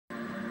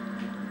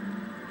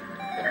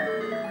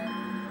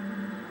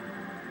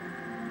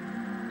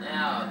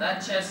Now, that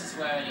chest is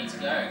where we need to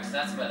go, because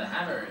that's where the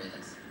hammer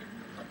is.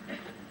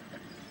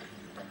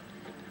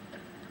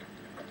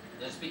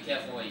 Just be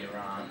careful where you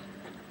run,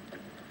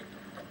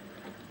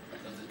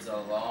 because it's a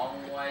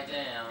long way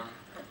down.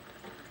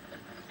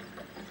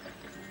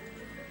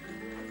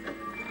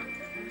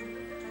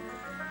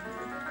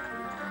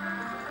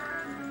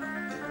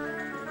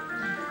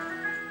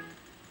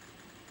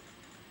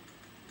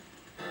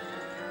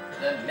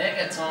 The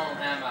Megaton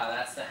Hammer,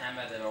 that's the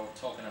hammer they're all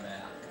talking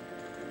about.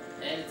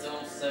 And it's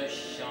also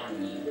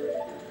shiny.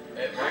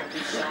 It won't be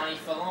shiny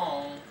for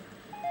long.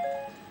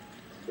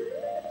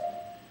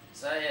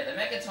 So yeah, the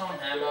Megaton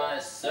Hammer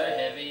is so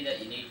heavy that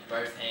you need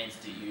both hands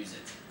to use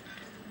it.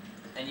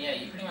 And yeah,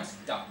 you pretty much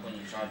duck when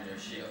you try to do a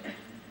shield.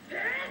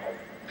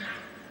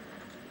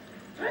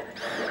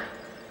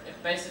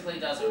 It basically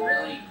does a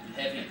really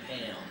heavy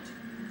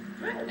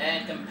pound.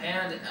 And can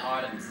pound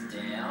items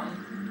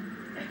down.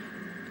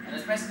 And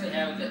that's basically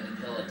how we get the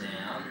pillar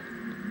down,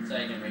 so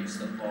you can reach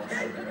the boss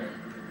room.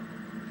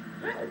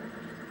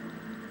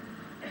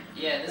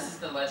 Yeah, this is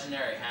the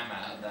Legendary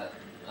Hammer that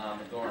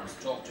the Gorons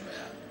talked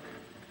about.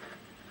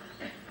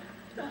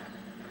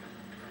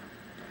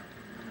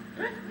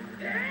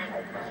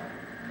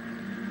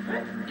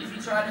 If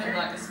you try doing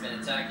like a spin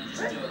attack, you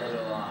just do a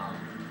little,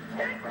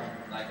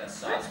 like a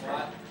side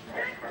swipe.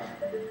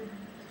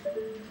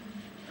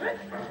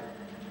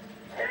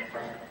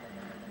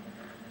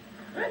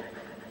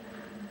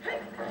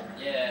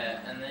 Yeah,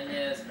 and then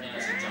yeah, it's pretty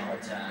much a jump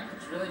attack,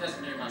 which really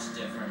doesn't do much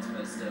difference,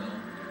 but still.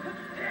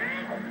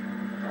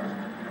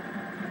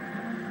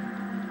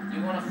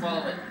 You want to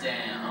follow it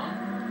down.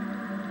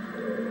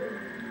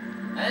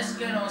 And this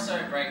can also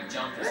break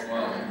jump as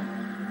well.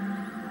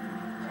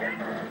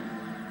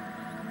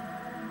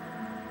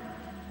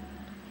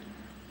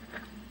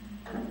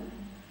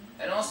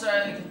 And also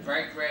it can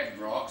break red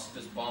rocks,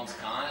 because bombs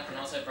can't. It can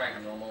also break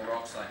normal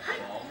rocks like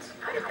bombs.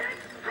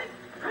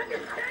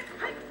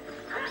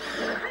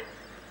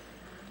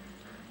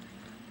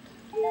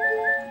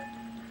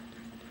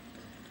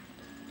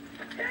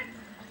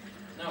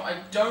 No,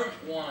 I don't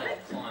want to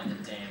climb the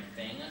damn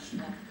thing. I just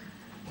want...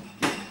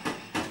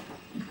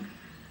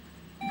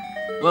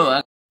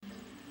 Whoa,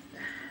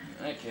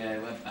 okay,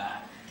 we're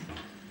back.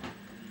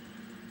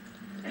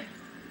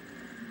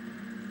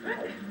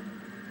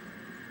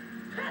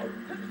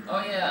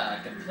 Oh yeah,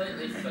 I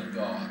completely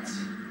forgot.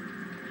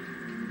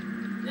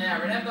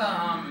 Now, remember,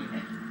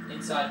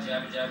 inside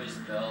Jabba Jabba's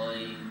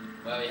belly,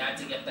 where we had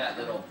to get that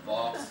little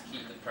box to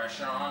keep the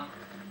pressure on?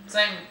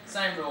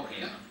 Same rule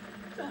here.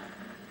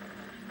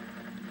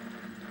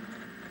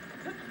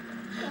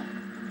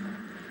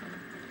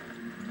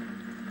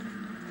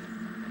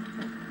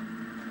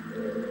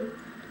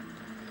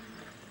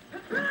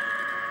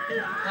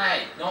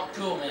 Hey, not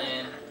cool,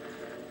 man.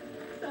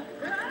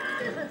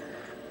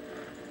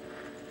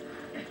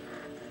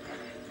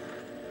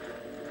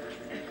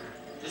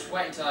 Just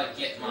wait until I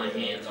get my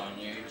hands on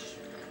you.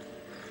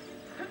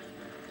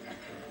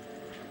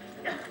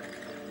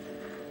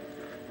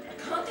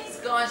 Can't these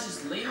guys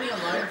just leave me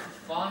alone for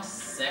 5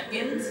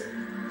 seconds?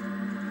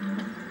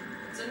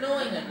 It's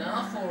annoying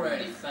enough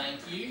already,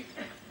 thank you.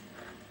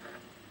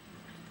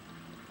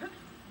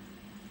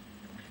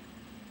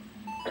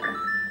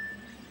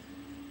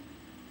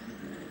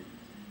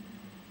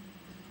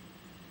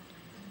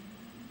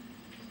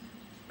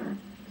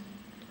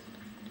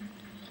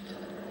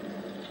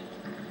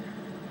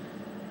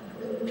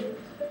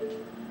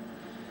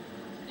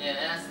 Yeah,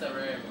 that's the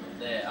room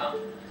there.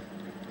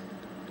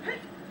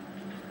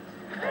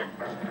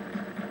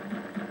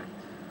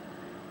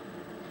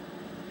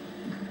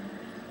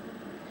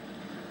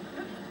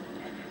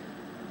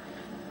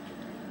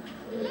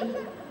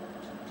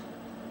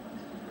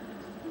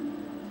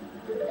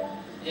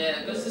 Yeah,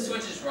 because the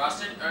switch is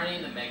rusted, only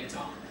in the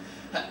Megaton.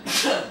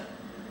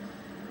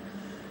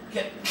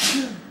 Okay.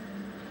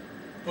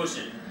 Push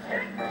it.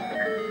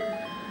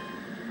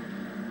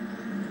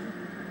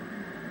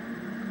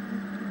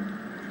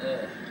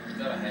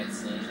 Gotta hate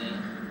sneezing.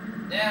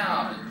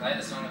 Now, play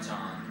the song of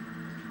time.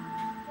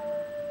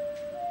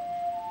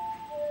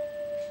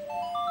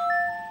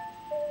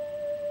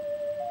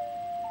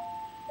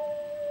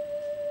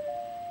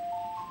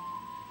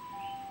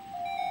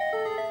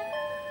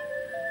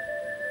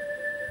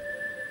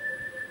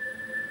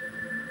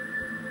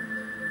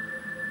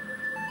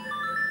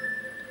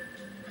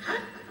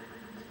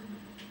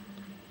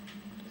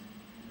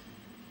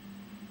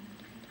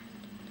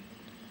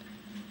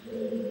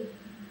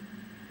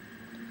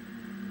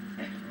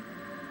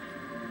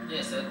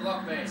 Yeah, so the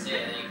block moves here,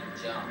 then you can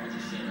jump,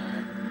 just, you know.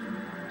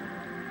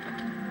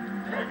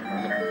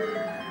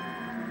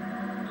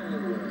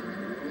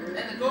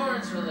 And the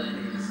Gorons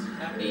release.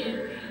 Happy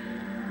ending.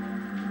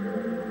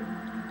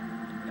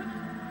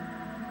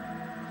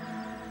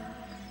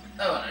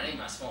 Oh, and I need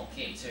my small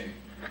key too.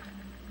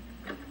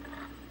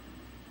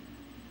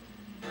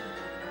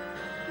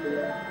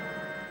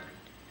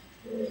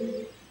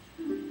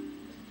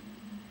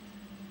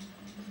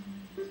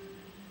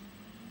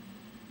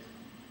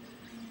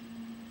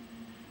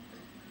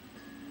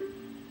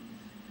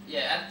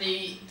 Yeah, at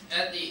the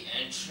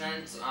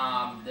entrance,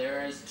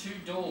 there is 2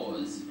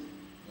 doors.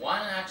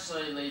 One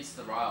actually leads to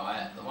the right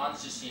way. The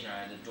one's just, you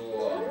know, the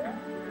door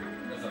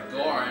with a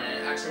Goron, and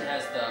it actually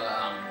has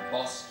the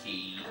boss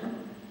key.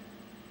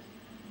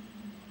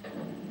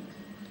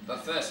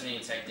 But first, we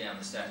need to take down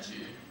the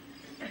statue.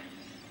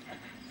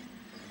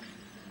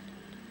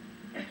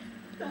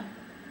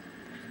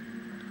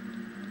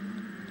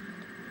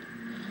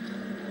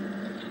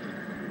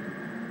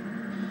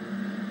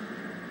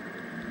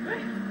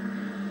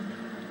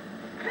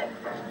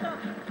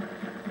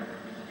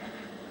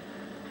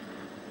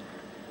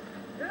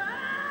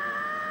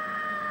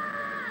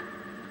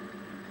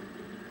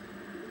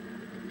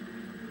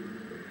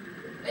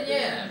 And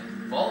yeah,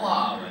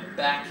 voila, we're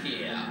back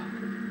here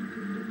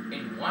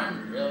in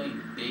one really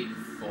big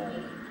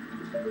fall.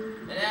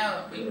 And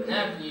now we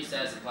can use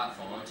that as a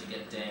platform to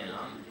get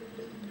down.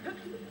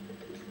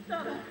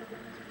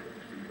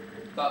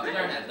 But we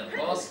don't have the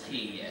boss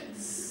key yet,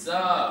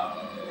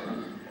 so...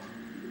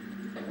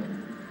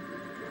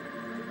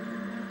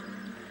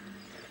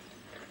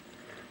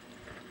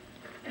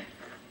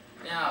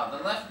 Now,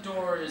 the left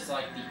door is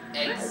like the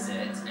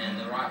exit, and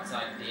the right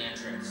side the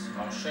entrance.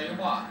 I'll show you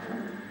why.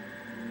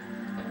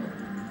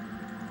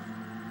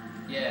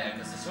 Yeah,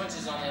 because the switch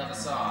is on the other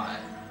side.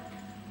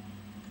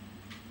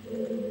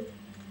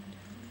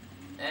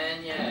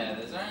 And yeah,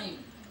 there's only...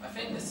 I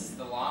think this is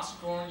the last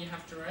Goron you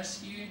have to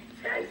rescue.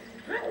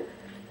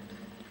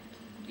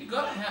 You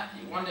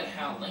wonder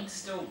how Link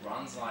still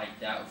runs like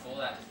that with all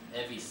that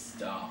heavy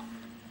stuff.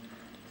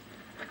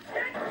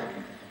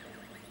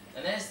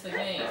 And that's the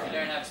thing, if you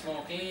don't have a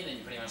small key, then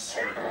you're pretty much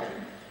screwed.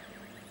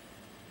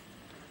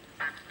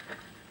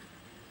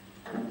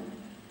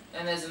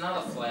 And there's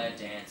another flare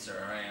dancer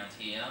around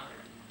here.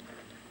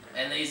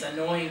 And these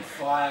annoying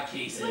fire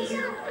pieces.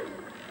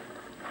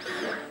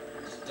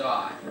 Just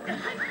die.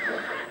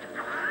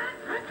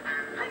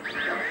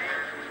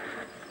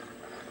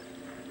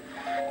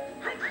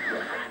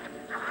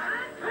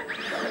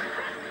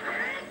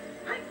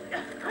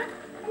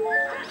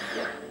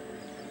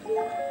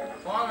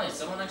 Finally,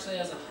 someone actually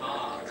has a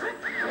heart.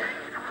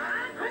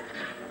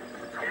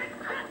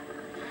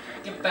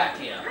 Get back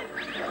here.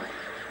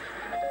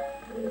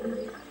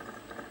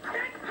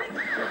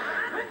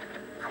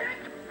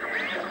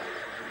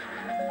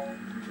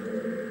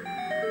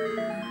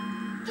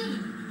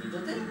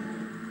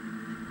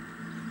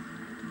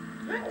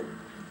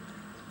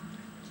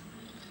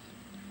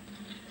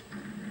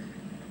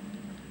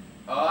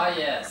 Oh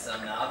yes,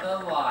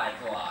 another like.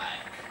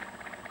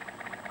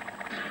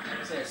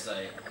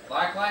 Seriously,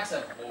 likes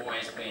have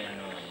always been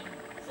annoying.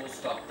 Full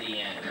stop,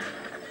 the end.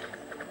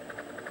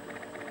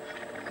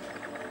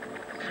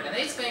 And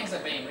these things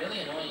have been really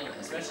annoying,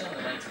 especially in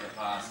the Link to the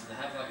Past. They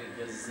have like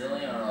a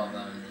gazillion of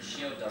them and the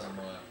shield doesn't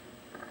work.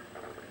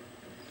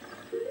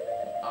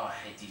 Oh, I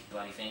hate these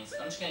bloody things.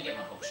 I'm just gonna get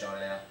my hook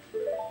shot out.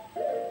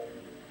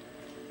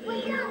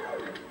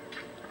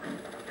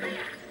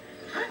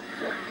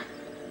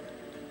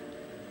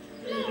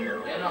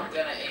 You're not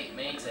gonna eat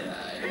me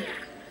today.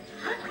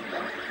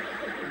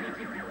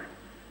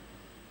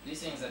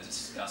 These things are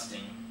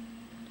disgusting.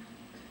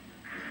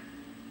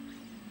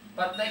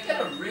 But they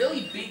get a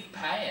really big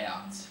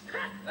payout.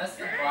 That's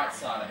the bright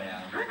side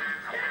about them.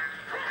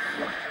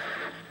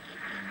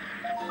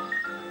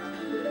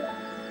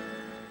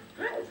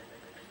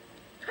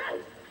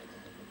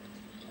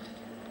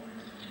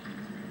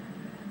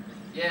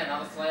 Yeah,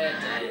 another flare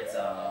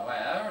dancer. Wait,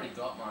 I already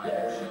got my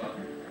shot.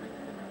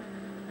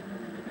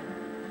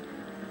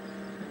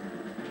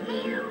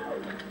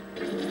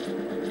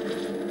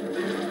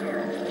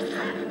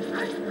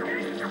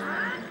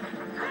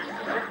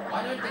 Why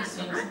don't these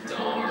things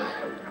die?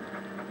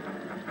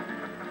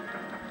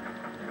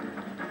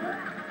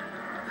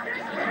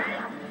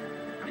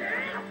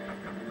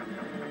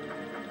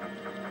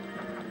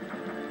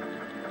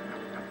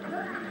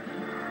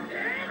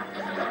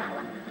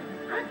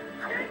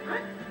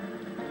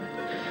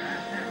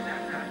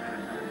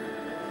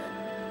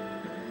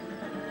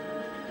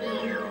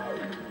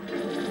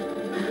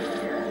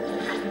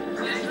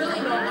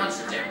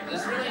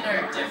 There's really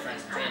no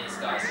difference between these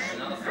guys. There's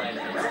another flame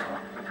dancer.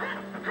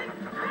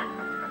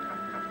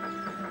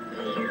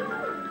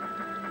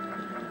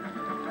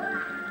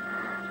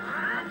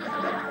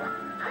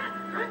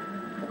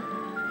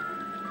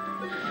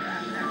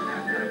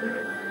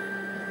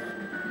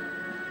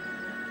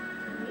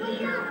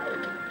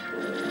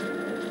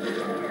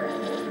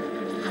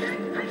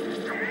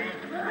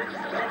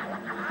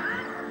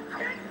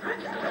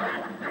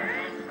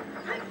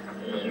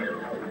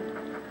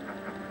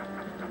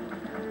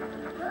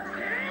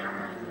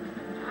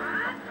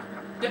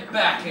 Get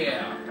back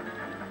here!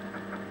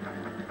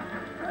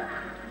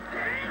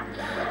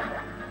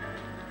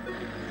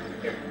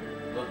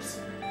 Oops.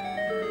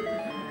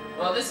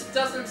 Well, this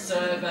doesn't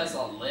serve as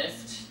a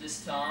lift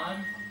this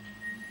time.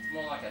 It's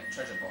more like a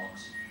treasure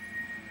box.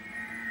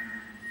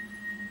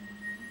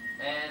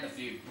 And a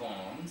few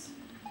bombs.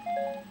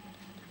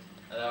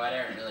 Although I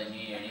don't really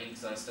need any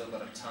because I've still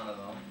got a ton of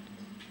them.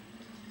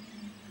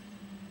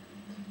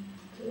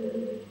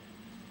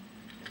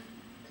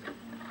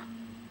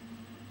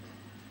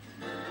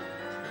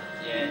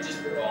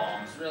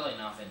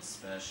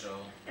 nothing special.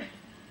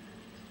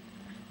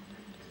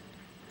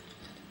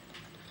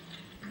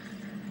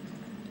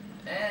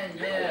 And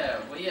yeah,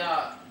 we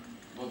are...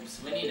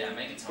 Whoops, we need our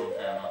Megaton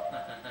Hammer.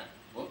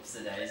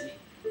 Whoops-a-daisy.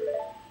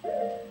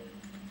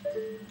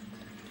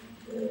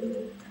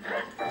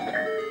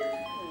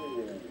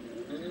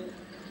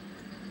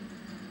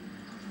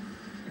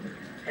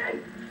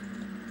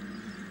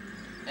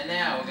 And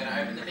now we're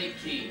gonna open the big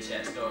key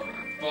chest, or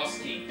boss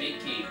key, big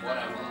key,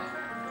 whatever.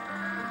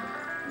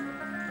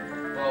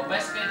 Well,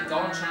 basically the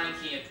golden shiny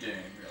key of doom,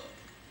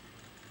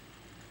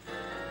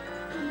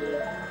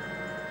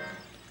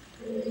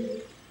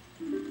 really.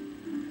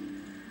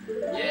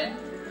 Yeah,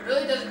 it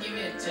really doesn't give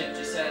you a tip,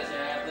 just says,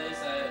 yeah, please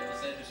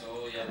say this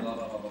all, yeah, blah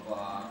blah blah blah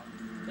blah.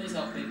 Please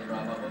help people,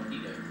 blah blah, what do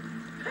you do?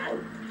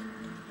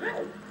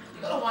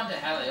 You gotta wonder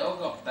how they all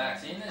got back,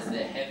 seeing as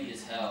they're heavy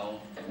as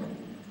hell.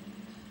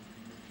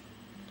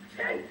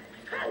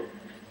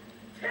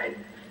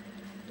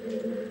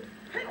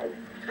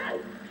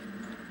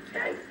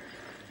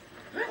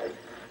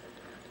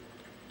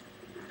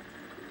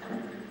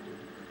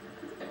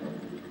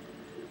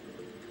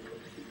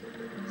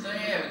 So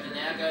yeah, we can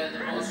now go to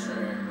the boss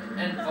room.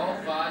 And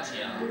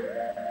Volvagia.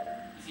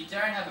 If you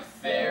don't have a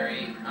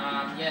fairy,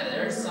 yeah,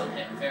 there are some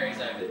fairies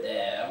over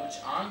there, which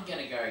I'm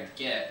gonna go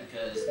get,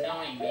 because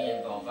knowing me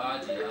and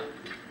Volvagia,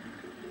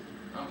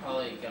 I'm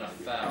probably gonna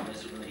fail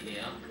miserably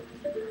here.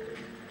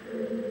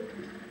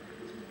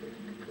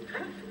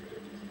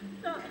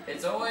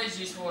 It's always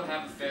useful to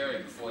have a fairy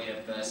before you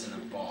burst in a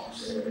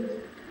boss.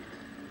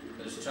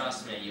 Because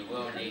trust me, you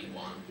will need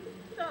one.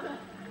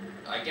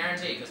 I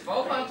guarantee, because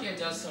Volvagia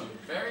does some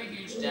very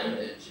huge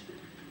damage.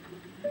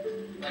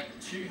 Like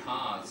 2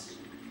 hearts.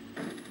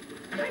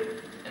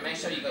 And make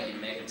sure you got your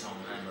Megaton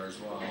Hammer as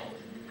well.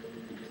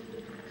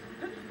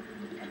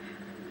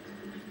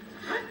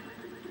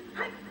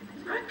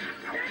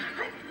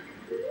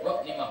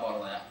 Whoop, need my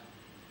bottle out.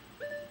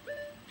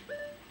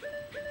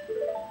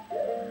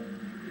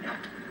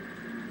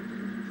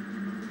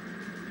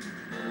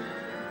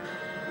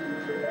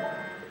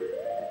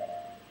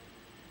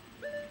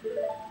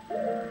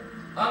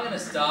 I'm gonna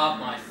starve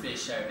my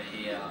fish over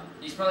here.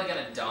 He's probably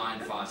gonna die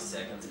in 5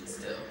 seconds, but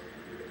still.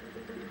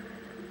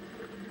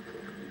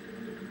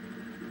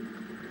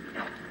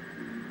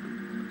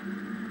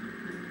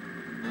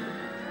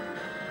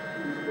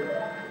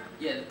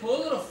 Yeah, the poor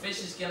little fish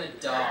is gonna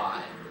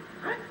die.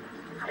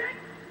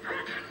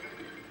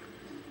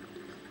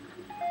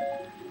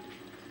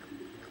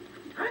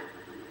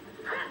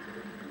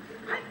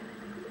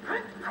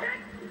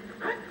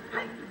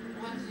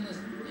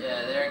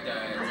 Yeah, there it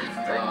goes. It's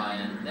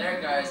dying. There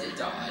it goes. It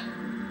died.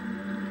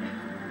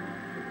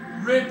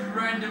 Rip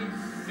random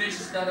fish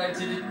that I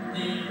didn't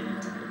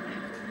need.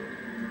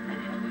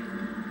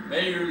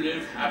 May you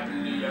live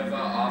happily ever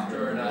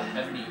after in a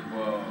heavenly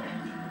world.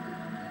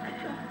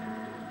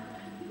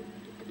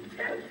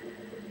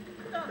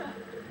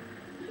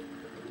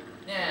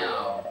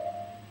 Now,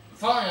 the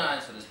following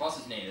items for this boss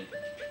is needed.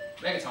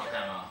 Megaton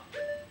Hammer.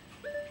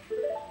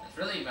 That's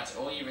really much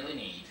all you really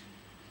need.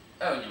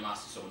 Oh, and your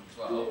Master Sword as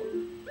well.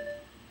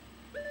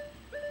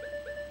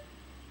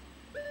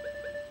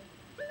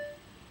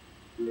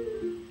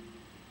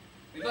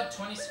 We've got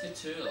 20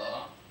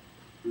 Spatula.